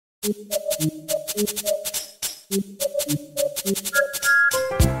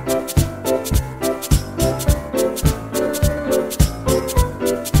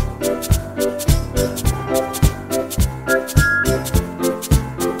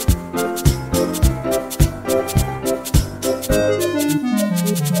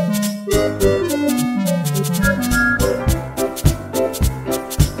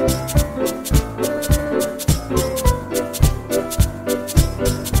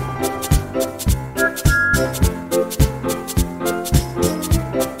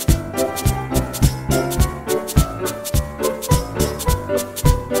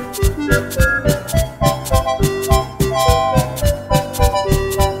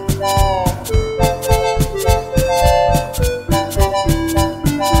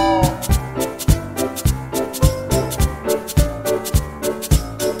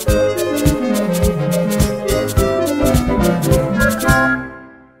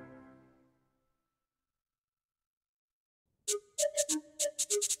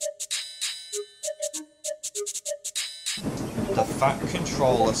The Fat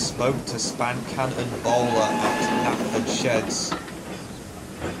Controller spoke to Spamcan and Bowler at Knapford Sheds.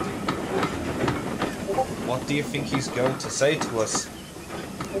 What do you think he's going to say to us?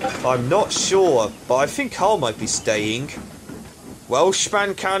 I'm not sure, but I think Carl might be staying. Well,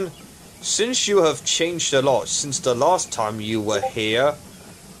 Spamcan, since you have changed a lot since the last time you were here,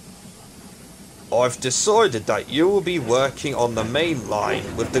 I've decided that you will be working on the main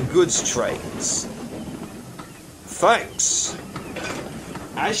line with the goods trains. Thanks.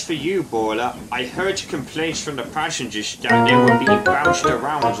 As for you, Bowler, I heard complaints from the passengers that they were being bounced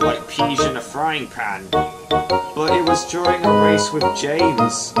around like peas in a frying pan. But it was during a race with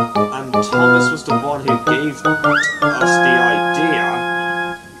James, and Thomas was the one who gave us the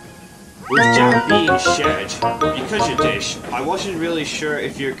idea. With that being said, because of this, I wasn't really sure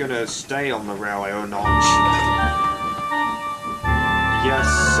if you're gonna stay on the railway or not. Yes,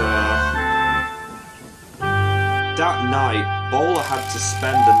 that night, Bowler had to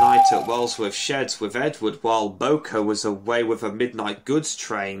spend the night at Wellsworth Sheds with Edward while Boko was away with a midnight goods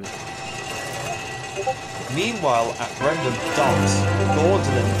train. Meanwhile, at Brendam Docks,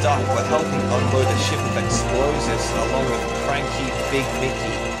 Gordon and Duck were helping unload a ship of explosives along with Cranky, Big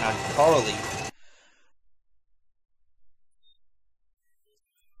Mickey, and Carly.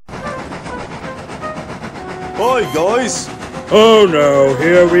 Hi guys! Oh no,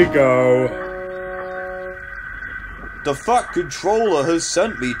 here we go. The Fat Controller has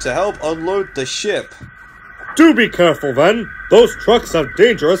sent me to help unload the ship. Do be careful then. Those trucks have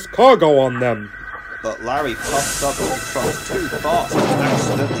dangerous cargo on them. But Larry puffed up the truck too fast and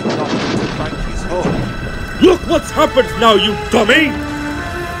accidentally knocked into Cranky's hook. Look what's happened now, you dummy!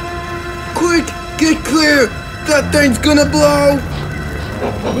 Quick, get clear! That thing's gonna blow!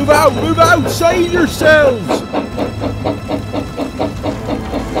 Move out, save yourselves!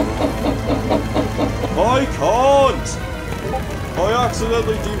 I can't! I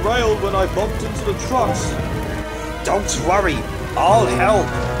accidentally derailed when I bumped into the trucks. Don't worry, I'll help.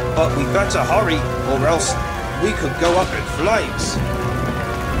 But we better hurry, or else we could go up in flames.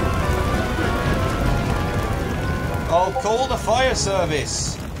 I'll call the fire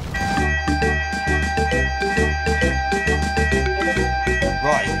service.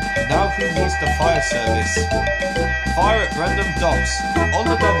 Right, now who needs the fire service? Fire at Brendam Docks. On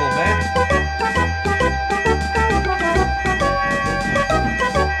the double, men.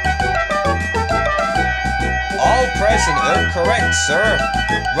 All present and correct, sir.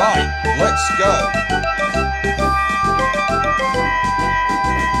 Right, let's go.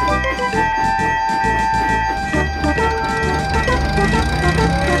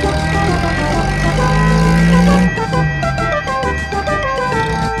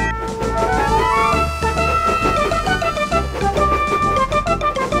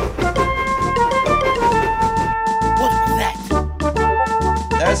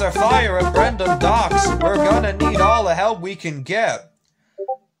 There's a fire at Brendam Docks. We're gonna need all the help we can get.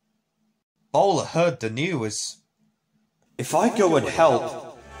 Bowler heard the news. If I go and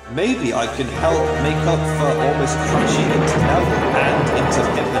help, maybe I can help make up for almost crashing into Neville and into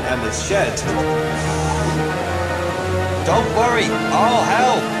Pip and Emma's shed. Don't worry, I'll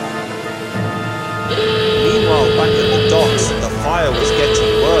help. Meanwhile, back at the docks, the fire was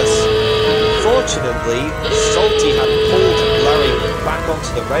getting worse. Fortunately, Salty had pulled Larry back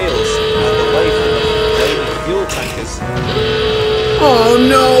onto the rails and away from the flaming fuel tankers. Oh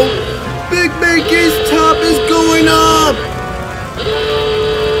no! Big Mickey's top is going up!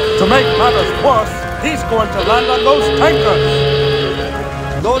 To make matters worse, he's going to land on those tankers!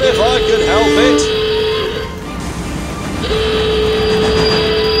 Not if I can help it!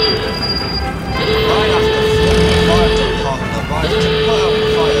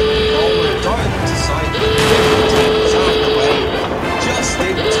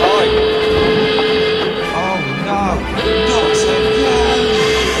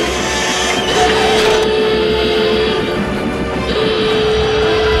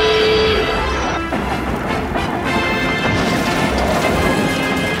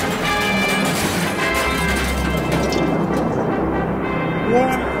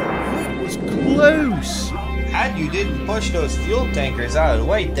 That was close. And you didn't push those fuel tankers out of the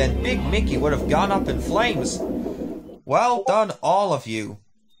way, then Big Mickey would have gone up in flames. Well done, all of you.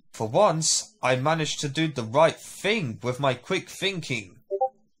 For once, I managed to do the right thing with my quick thinking.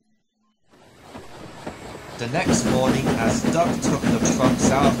 The next morning, as Duck took the trucks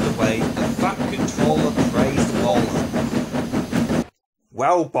out of the way, the Fat Controller praised Bowler.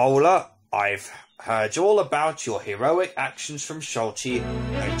 Well, Bowler, I've heard all about your heroic actions from Schulte,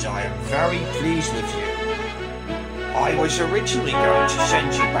 and I am very pleased with you. I was originally going to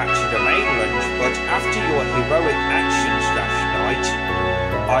send you back to the mainland, but after your heroic actions last night,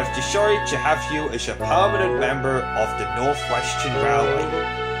 I've decided to have you as a permanent member of the Northwestern Railway.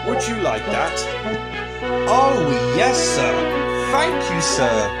 Would you like that? Oh, yes, sir. Thank you, sir.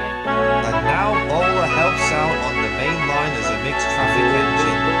 And now Bowler helps out on the main line as a mixed traffic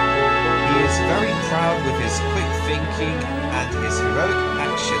engine. He is very proud with his quick thinking and his heroic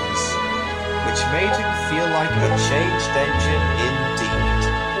actions, which made him feel like a changed engine in